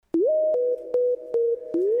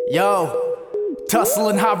Yo, tussle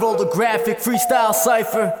and Highrolla'graffik freestyle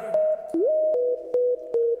cipher.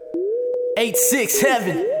 8-6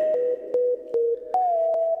 heaven.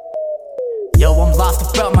 Yo, I'm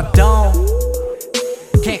lost about my dome.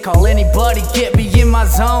 Can't call anybody, get me in my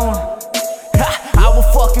zone. Ha, I will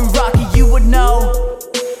fucking rock it, you would know.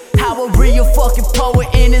 How a real fucking poet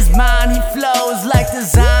in his mind, he flows like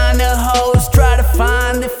designer hoes. Try to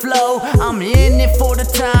find the flow, I'm in it for the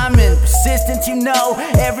time and persistence, you know.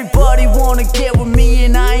 Everybody wanna get with me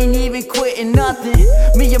and I ain't even quitting nothing.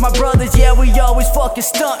 Me and my brothers, yeah, we always fucking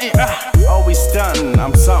stunting. Always stunting,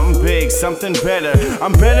 I'm something big, something better.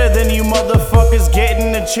 I'm better than you motherfuckers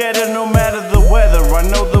getting the cheddar no matter the weather. I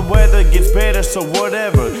know the weather gets better, so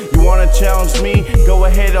whatever. You wanna challenge me? Go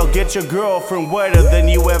ahead, I'll get your girlfriend wetter than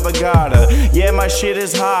you ever got her. Yeah, my shit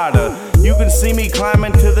is harder. You can see me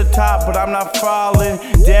climbing to the top, but I'm not falling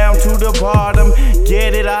down to the bottom.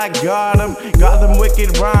 Get it, I got them. Got them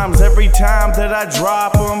wicked rhymes every time that I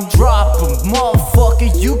drop them. Drop them,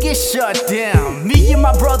 motherfucker, you get shut down. Me and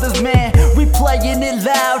my brothers, man, we playing it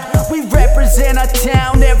loud. We represent our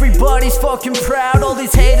town, everybody's fucking proud. All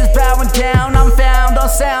these haters bowing down, I'm found on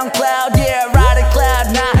SoundCloud. Yeah, riding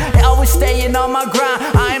cloud nine, always staying on my grind.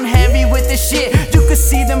 I am heavy with this shit, you can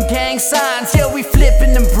see them gang signs. Yeah, we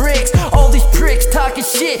flipping them bricks, all these pricks talking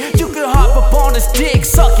shit. You can hop up on this dick,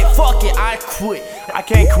 suck it, fuck it, I quit. I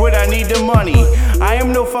can't quit, I need the money. I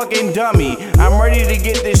am no fucking dummy. I'm ready to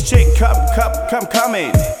get this chick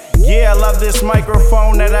coming. Yeah, I love this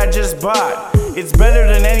microphone that I just bought. It's better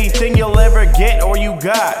than anything you'll ever get or you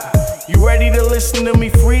got. You ready to listen to me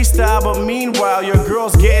freestyle, but meanwhile your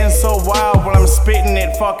girl's getting so wild when I'm spitting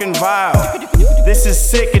it fucking vile. This is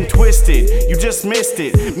sick and twisted, you just missed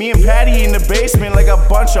it. Me and Patty in the basement like a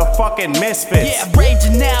bunch of fucking misfits. Yeah,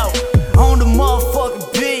 raging out on the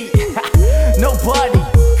motherfucking beat. Nobody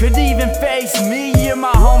could even face me and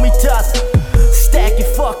my homie Tussle. Stacking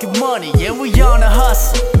fucking money, yeah, we on a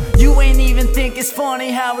hustle. You ain't even think it's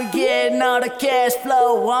funny how we getting all the cash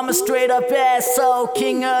flow. I'm a straight up asshole,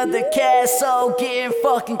 king of the castle, getting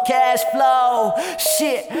fucking cash flow.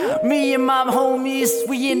 Shit, me and my homies,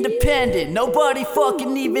 we independent. Nobody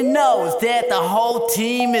fucking even knows that the whole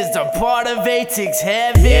team is a part of 8-6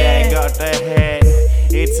 heaven. Yeah, I got the head,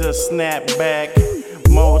 it's a snapback.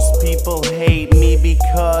 Most people hate me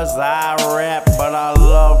because I rap, but I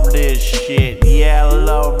love this shit. Yeah, I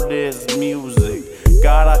love this music.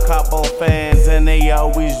 Got a couple fans and they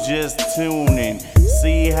always just tuning.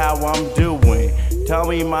 See how I'm doing. Tell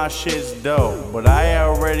me my shit's dope, but I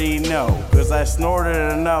already know, cause I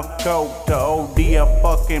snorted enough coke to OD a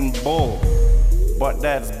fucking bull. But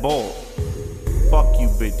that's bull. Fuck you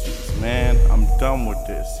bitches, man. I'm done with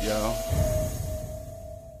this, yo.